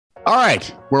All right.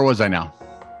 Where was I now?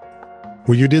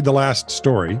 Well, you did the last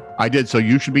story. I did. So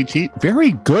you should be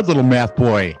very good, little math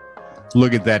boy.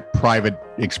 Look at that private,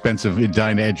 expensive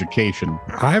Edina education.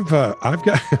 I've got I've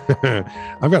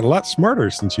got a lot smarter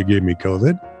since you gave me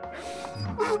COVID.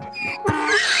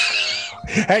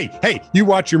 Hey, you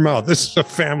watch your mouth. This is a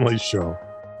family show.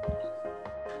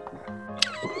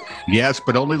 Yes,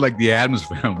 but only like the Addams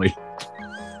Family.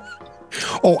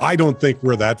 Oh, I don't think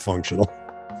we're that functional.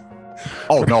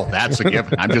 Oh, no, that's a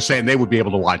given. I'm just saying they would be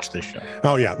able to watch this show.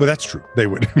 Oh, yeah, well, that's true. They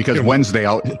would. Because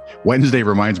Wednesday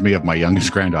reminds me of my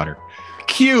youngest granddaughter.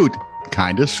 Cute,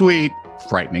 kind of sweet,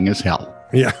 frightening as hell.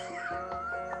 Yeah.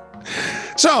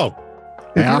 So,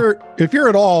 if you're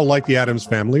at all like the Addams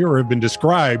Family or have been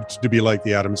described to be like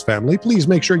the Addams Family, please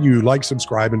make sure you like,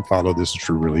 subscribe, and follow This Is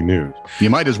True Really News.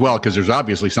 You might as well, because there's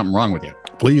obviously something wrong with you.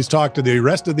 Please talk to the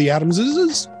rest of the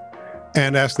Addamses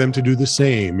and ask them to do the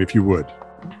same, if you would.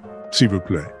 S'il vous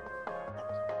plaît.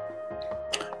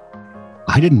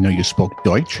 I didn't know you spoke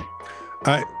Deutsch.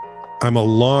 I'm a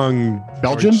long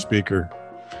Belgian Deutsch speaker.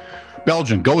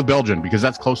 Belgian. Go with Belgian, because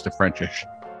that's close to Frenchish.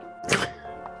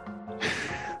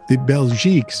 The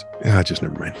Belgiques. Just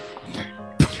never mind.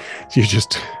 You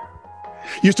just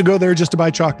used to go there just to buy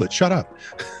chocolate. Shut up.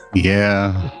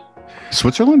 Yeah.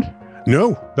 Switzerland?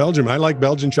 No, Belgium. I like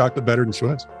Belgian chocolate better than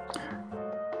Swiss.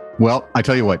 Well, I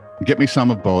tell you what, get me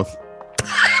some of both.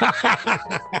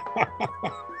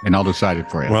 And I'll decide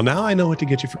it for you. Well, now I know what to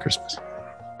get you for Christmas.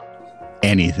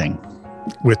 Anything.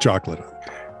 With chocolate on.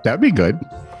 That'd be good.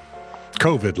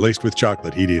 COVID laced with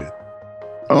chocolate. He'd eat it.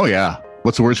 Oh, yeah.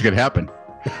 What's the worst that could happen?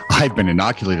 I've been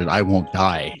inoculated. I won't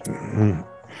die.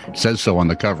 It says so on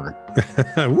the cover.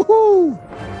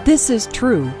 Woohoo! This is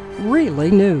True, Really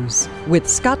News with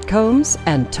Scott Combs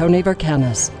and Tony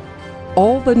Vercanis.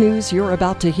 All the news you're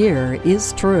about to hear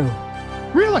is true,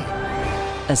 Really?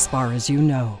 as far as you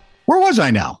know. Where was I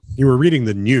now? You were reading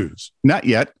the news. Not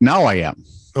yet. Now I am.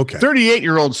 Okay.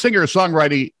 38-year-old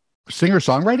singer-songwriter.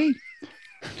 Singer-songwriter?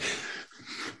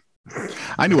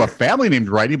 I knew a family named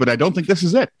Righty, but I don't think this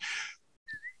is it.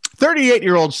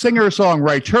 38-year-old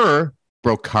singer-songwriter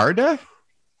Brocarda.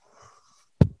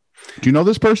 Do you know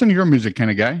this person? You're a music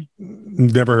kind of guy.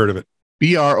 Never heard of it.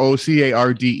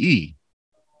 Brocarde.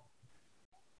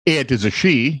 It is a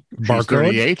she. She's Barcode?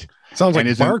 38. Sounds like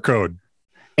and barcode.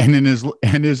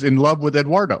 Is in love with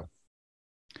Eduardo.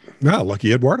 Ah,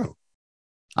 lucky Eduardo.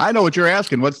 I know what you're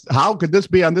asking. How could this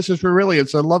be on This Is For Really?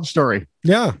 It's a love story.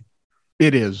 Yeah.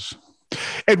 It is.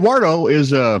 Eduardo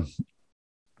is a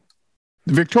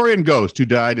Victorian ghost who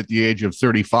died at the age of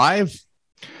 35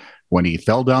 when he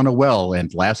fell down a well,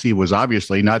 and Lassie was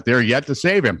obviously not there yet to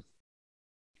save him.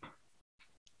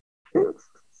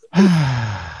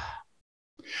 The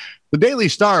Daily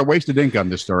Star wasted ink on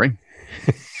this story.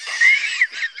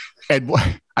 And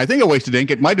I think it wasted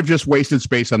ink. It might have just wasted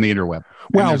space on the interweb.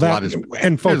 Well,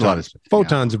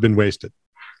 photons have been wasted.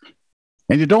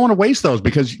 And you don't want to waste those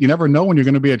because you never know when you're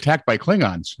going to be attacked by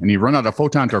Klingons. And you run out of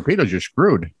photon torpedoes, you're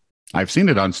screwed. I've seen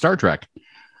it on Star Trek.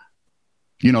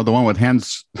 You know, the one with Han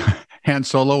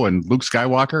Solo and Luke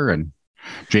Skywalker and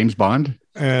James Bond.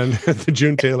 And the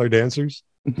June Taylor dancers.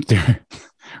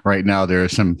 Right now, there are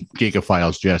some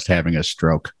gigaphiles just having a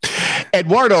stroke.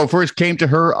 Eduardo first came to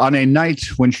her on a night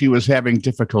when she was having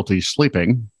difficulty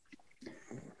sleeping.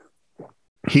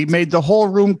 He made the whole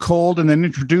room cold and then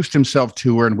introduced himself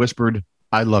to her and whispered,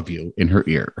 "I love you," in her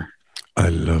ear. I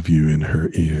love you in her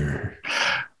ear.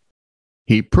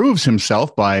 He proves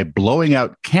himself by blowing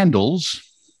out candles.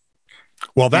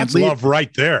 Well, that's love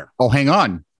right there. Oh, hang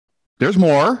on. There's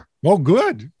more. Oh,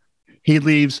 good. He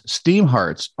leaves steam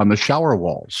hearts on the shower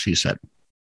walls, she said.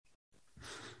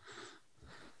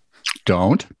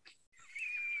 Don't.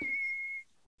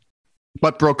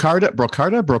 But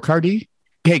Brocarde?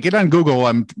 Hey, get on Google.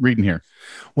 I'm reading here.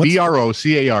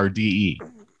 Brocarde.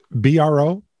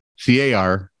 BRO?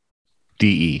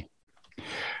 Carde.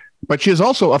 But she is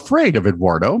also afraid of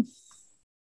Eduardo.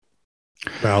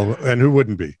 Well, and who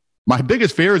wouldn't be? My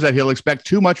biggest fear is that he'll expect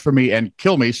too much from me and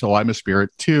kill me, so I'm a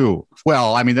spirit too.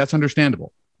 Well, I mean, that's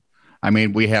understandable.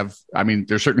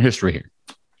 There's certain history here.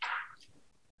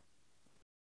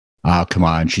 Come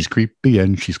on. She's creepy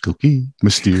and she's kooky,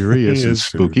 mysterious and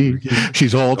spooky.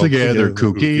 She's altogether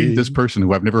kooky. This person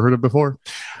who I've never heard of before.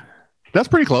 That's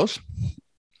pretty close.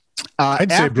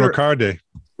 I'd say Brocarde.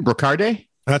 Brocarde?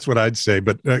 That's what I'd say,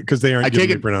 but because they aren't giving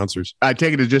me pronouncers. I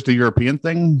take it as just a European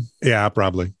thing. Yeah,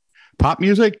 probably. Pop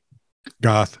music?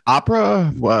 Goth.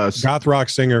 Opera? Goth rock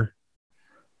singer.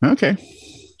 Okay.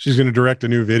 She's going to direct a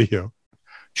new video.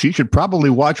 She should probably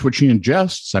watch what she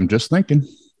ingests. I'm just thinking.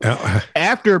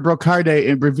 After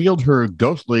Brocarde revealed her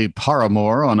ghostly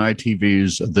paramour on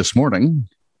ITV's This Morning,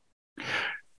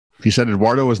 he said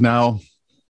Eduardo is now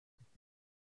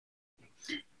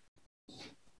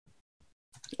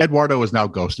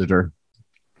ghosted her.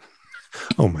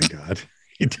 Oh my God.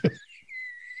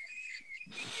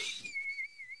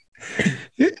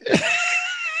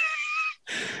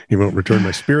 He won't return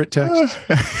my spirit text.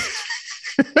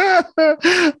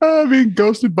 Being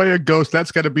ghosted by a ghost.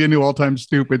 That's got to be a new all-time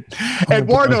stupid.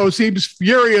 Eduardo seems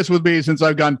furious with me since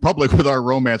I've gone public with our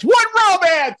romance. What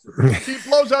romance? She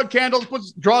blows out candles,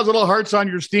 draws little hearts on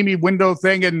your steamy window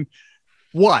thing, and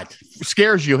what?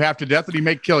 Scares you half to death that he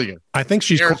may kill you. I think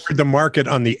she's cornered the market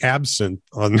on the absinthe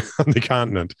on the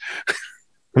continent.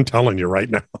 I'm telling you right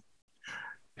now.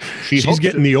 She's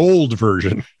getting the old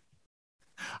version.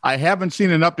 I haven't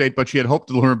seen an update, but she had hoped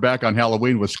to lure him back on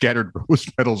Halloween with scattered rose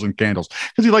petals and candles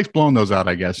because he likes blowing those out,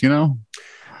 I guess, you know?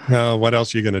 What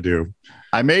else are you going to do?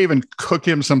 I may even cook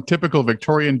him some typical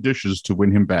Victorian dishes to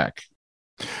win him back.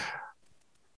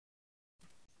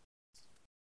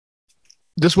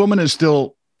 This woman is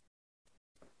still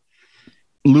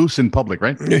loose in public,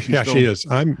 right? Yeah, she is.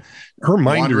 Her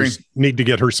minders need to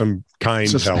get her some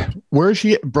kind help. Where is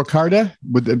she? Brocarde?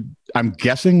 I'm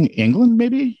guessing England,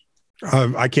 maybe?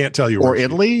 I can't tell you. Or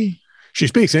Italy? She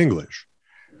speaks English.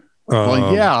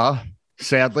 Well, yeah,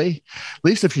 sadly. At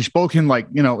least if she spoke in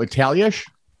Italian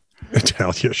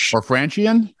or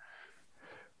Francian.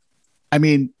 I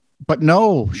mean, but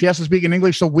no, she has to speak in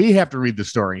English, so we have to read the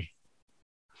story.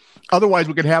 Otherwise,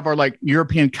 we could have our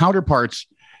European counterparts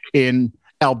in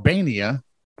Albania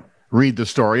read the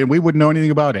story, and we wouldn't know anything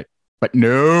about it. But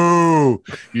no,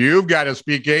 you've got to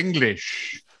speak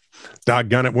English.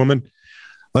 Doggone it, woman.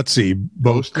 Let's see.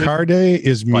 Brocarde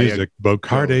is music.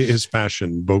 Brocarde is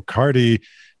fashion. Brocarde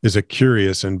is a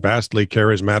curious and vastly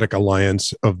charismatic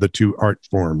alliance of the two art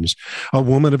forms. A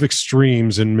woman of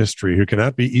extremes and mystery who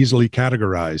cannot be easily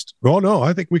categorized. Oh, no,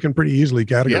 I think we can pretty easily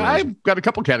categorize. Yeah, I've got a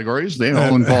couple categories. They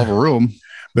all involve a room.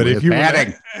 But if you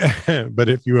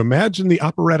imagine the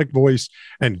operatic voice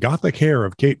and gothic hair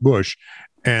of Kate Bush,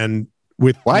 and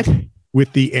with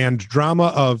the and drama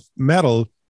of metal,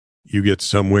 you get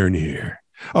somewhere near.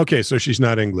 Okay, so she's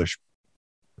not English.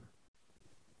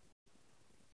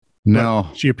 No.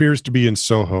 But she appears to be in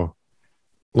Soho,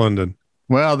 London.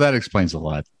 Well, that explains a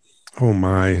lot. Oh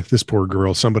my, this poor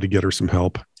girl. Somebody get her some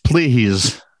help.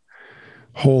 Please.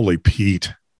 Holy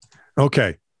Pete.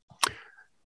 Okay.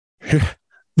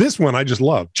 This one I just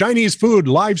love. Chinese food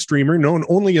live streamer known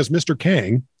only as Mr.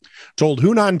 Kang told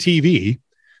Hunan TV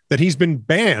that he's been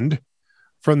banned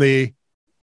from the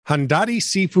Handadi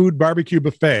Seafood Barbecue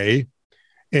Buffet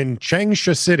in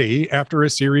Changsha City after a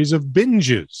series of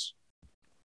binges,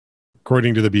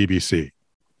 according to the BBC.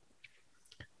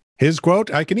 His quote,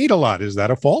 "I can eat a lot. Is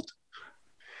that a fault?"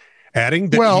 Adding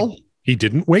that he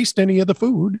didn't waste any of the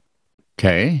food.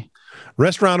 Okay.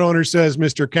 Restaurant owner says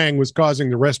Mr. Kang was causing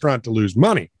the restaurant to lose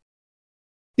money.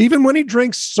 Even when he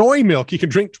drinks soy milk, he can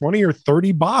drink 20 or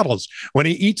 30 bottles. When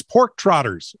he eats pork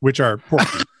trotters, which are pork,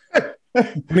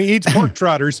 when he eats pork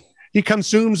trotters, he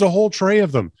consumes a whole tray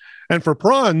of them. And for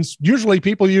prawns, usually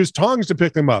people use tongs to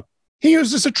pick them up. He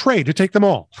uses a tray to take them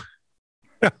all.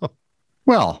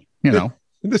 Well,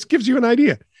 this gives you an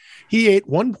idea. He ate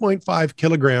 1.5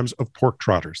 kilograms of pork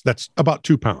trotters. That's about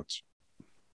 2 pounds.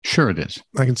 Sure it is.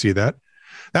 I can see that.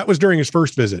 That was during his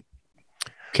first visit.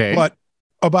 Okay. But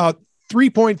about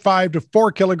 3.5 to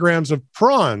 4 kilograms of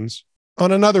prawns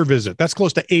on another visit. That's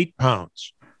close to 8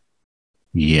 pounds.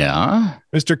 Yeah.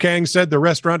 Mr. Kang said the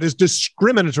restaurant is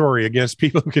discriminatory against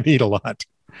people who can eat a lot.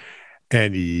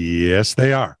 And yes,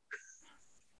 they are.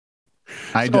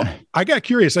 I got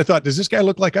curious. I thought, does this guy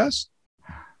look like us?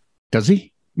 Does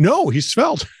he? No, he's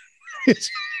svelte.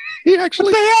 He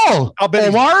actually. What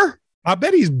the hell? I'll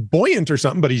bet he's buoyant or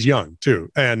something, but he's young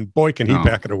too. And boy, can he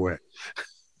pack it away.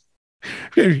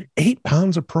 8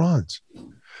 pounds of prawns.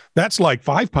 That's like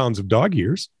 5 pounds of dog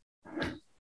ears.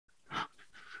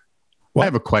 I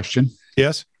have a question.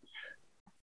 Yes.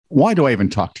 Why do I even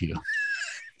talk to you?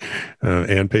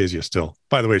 Ann pays you still.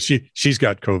 By the way, she's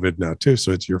got COVID now too,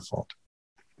 so it's your fault.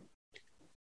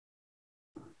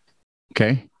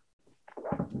 Okay.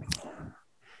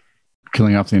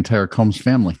 Killing off the entire Combs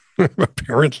family.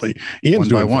 Apparently. Ian's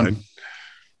doing fine.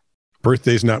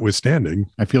 Birthdays notwithstanding.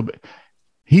 I feel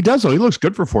he does, though. He looks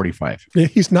good for 45.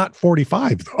 He's not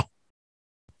 45, though.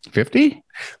 50?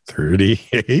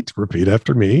 38. Repeat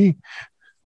after me.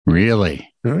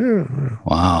 Really?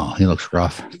 Wow. He looks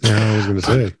rough. Yeah, I was going to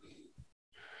say.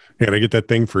 Got to get that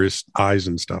thing for his eyes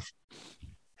and stuff.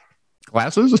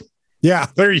 Glasses? Yeah,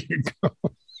 there you go.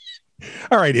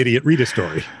 All right, idiot. Read a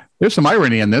story. There's some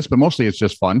irony in this, but mostly it's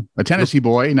just fun. A Tennessee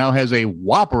boy now has a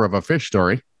whopper of a fish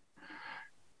story.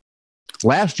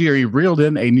 Last year, he reeled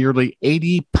in a nearly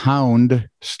 80-pound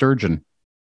sturgeon.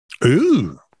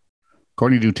 Ooh.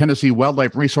 According to Tennessee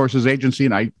Wildlife Resources Agency,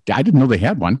 and I didn't know they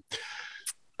had one,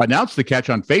 announced the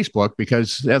catch on Facebook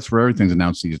because that's where everything's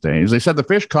announced these days. They said the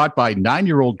fish caught by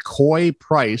 9-year-old Coy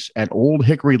Price at Old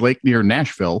Hickory Lake near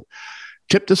Nashville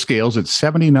tipped the scales at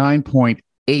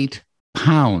 79.8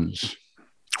 pounds.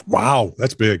 Wow,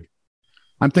 that's big.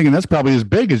 I'm thinking that's probably as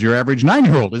big as your average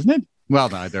 9-year-old, isn't it? Well,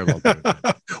 no, they're a little bigger.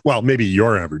 Well, maybe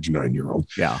your average 9-year-old.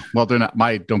 Yeah. Well, they're not.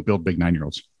 Don't build big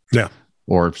 9-year-olds. Yeah.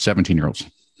 Or 17-year-olds.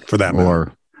 For that matter.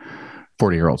 Or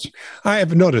 40-year-olds. I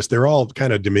have noticed they're all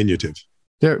kind of diminutive.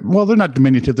 They're not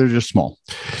diminutive. They're just small.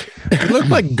 They look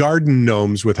like garden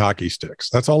gnomes with hockey sticks.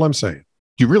 That's all I'm saying.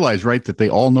 You realize, right, that they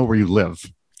all know where you live.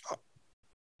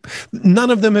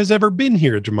 None of them has ever been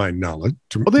here, to my knowledge.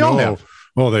 Well, they all have.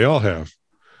 Oh, they all have.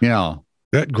 Yeah.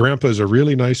 That grandpa is a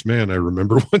really nice man, I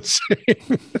remember once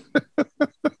saying.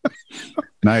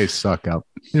 Nice suck up.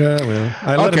 Yeah, well,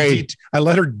 I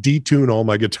let her detune all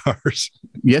my guitars.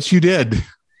 Yes, you did.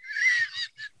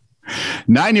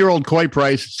 9-year-old Coy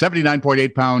Price,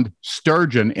 79.8-pound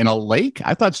sturgeon in a lake.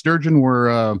 I thought sturgeon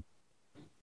were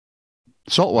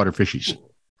saltwater fishies.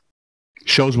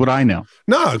 Shows what I know.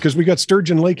 No, because we got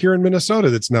Sturgeon Lake here in Minnesota.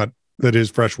 That is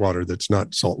freshwater. That's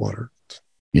not saltwater.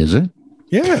 Is it?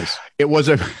 Yes. It was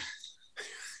a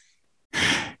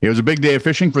big day of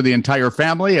fishing for the entire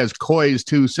family as Coy's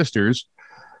two sisters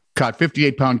caught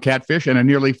 58-pound catfish and a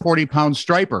nearly 40-pound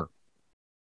striper.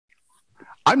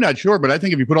 I'm not sure, but I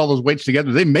think if you put all those weights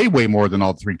together, they may weigh more than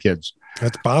all three kids.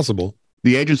 That's possible.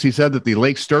 The agency said that the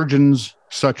lake sturgeons,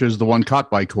 such as the one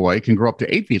caught by Coy, can grow up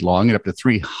to 8 feet long and up to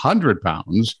 300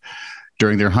 pounds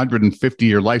during their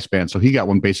 150-year lifespan. So he got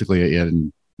one basically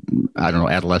in,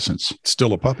 adolescence.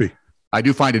 Still a puppy. I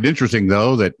do find it interesting,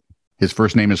 though, that his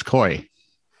first name is Coy.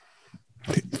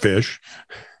 Fish.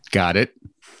 Got it.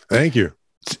 Thank you.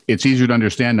 It's easier to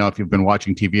understand now if you've been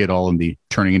watching TV at all in the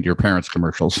turning into your parents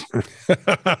commercials.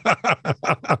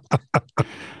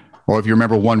 Or if you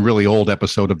remember one really old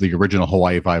episode of the original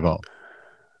Hawaii Five-0.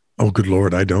 Oh, good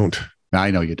Lord, I don't.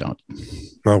 I know you don't.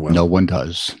 Oh, well. No one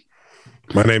does.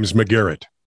 My name's McGarrett.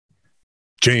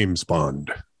 James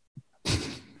Bond.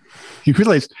 You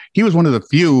realize he was one of the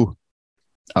few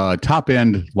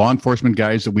top-end law enforcement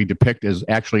guys that we depict as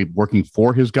actually working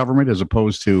for his government as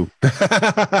opposed to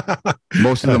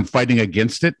most of them fighting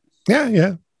against it.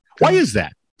 Yeah. Why is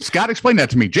that? Scott, explain that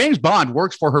to me. James Bond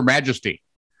works for Her Majesty.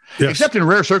 Yes. Except in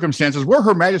rare circumstances where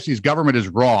Her Majesty's government is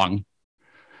wrong,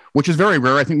 which is very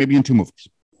rare. I think maybe in 2 movies.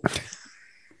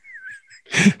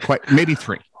 Maybe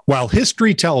 3. Well,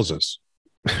 history tells us.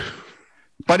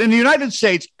 But in the United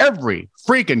States, every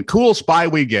freaking cool spy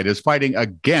we get is fighting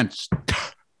against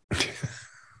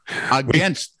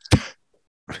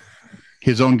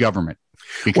his own government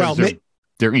because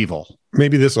they're evil.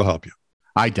 Maybe this will help you.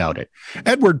 I doubt it.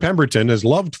 Edward Pemberton has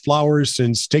loved flowers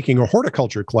since taking a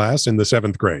horticulture class in the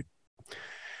 7th grade.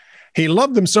 He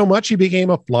loved them so much he became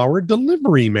a flower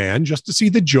delivery man just to see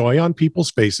the joy on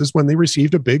people's faces when they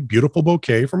received a big, beautiful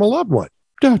bouquet from a loved one.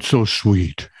 That's so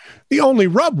sweet. The only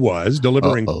rub was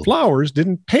delivering flowers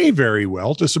didn't pay very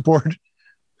well to support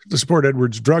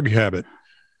Edward's drug habit.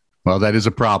 Well, that is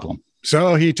a problem.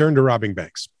 So he turned to robbing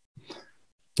banks.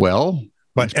 Well,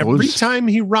 but every time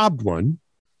he robbed one,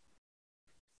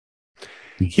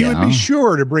 he would be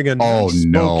sure to bring a nice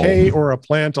bouquet or a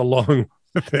plant along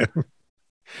with him.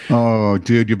 Oh,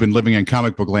 dude, you've been living in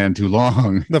comic book land too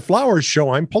long. The flowers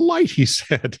show I'm polite, he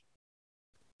said.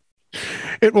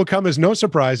 It will come as no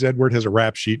surprise Edward has a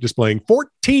rap sheet displaying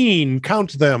 14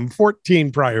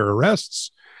 prior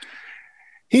arrests.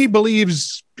 He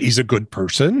believes he's a good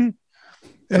person,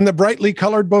 and the brightly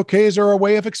colored bouquets are a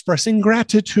way of expressing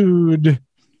gratitude.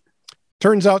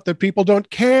 Turns out that people don't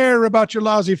care about your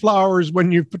lousy flowers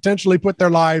when you've potentially put their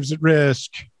lives at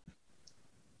risk.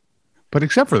 But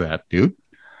except for that, dude,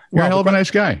 you're a hell of a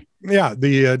nice guy. Yeah.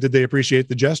 Did they appreciate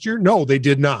the gesture? No, they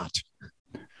did not.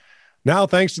 Now,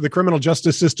 thanks to the criminal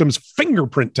justice system's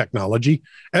fingerprint technology,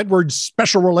 Edward's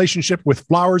special relationship with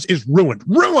flowers is ruined.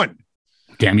 Ruined!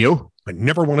 Damn you. I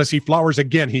never want to see flowers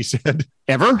again, he said.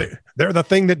 Ever? They're the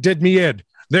thing that did me in.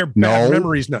 They're bad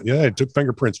memories now. Yeah, it took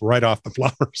fingerprints right off the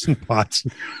flowers and pots.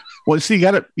 Well, see, you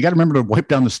got to remember to wipe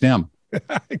down the stem.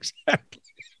 Exactly.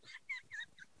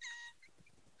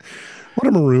 What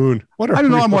a maroon. I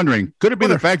don't know. I'm wondering, could it be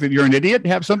the fact that you're an idiot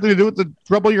have something to do with the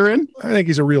trouble you're in? I think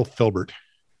he's a real filbert.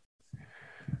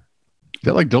 Is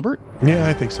that like Dilbert? Yeah,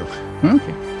 I think so.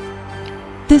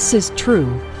 Okay. This is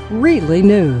true, really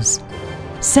news.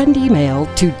 Send email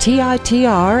to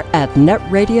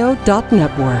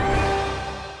TiTR@netradio.network.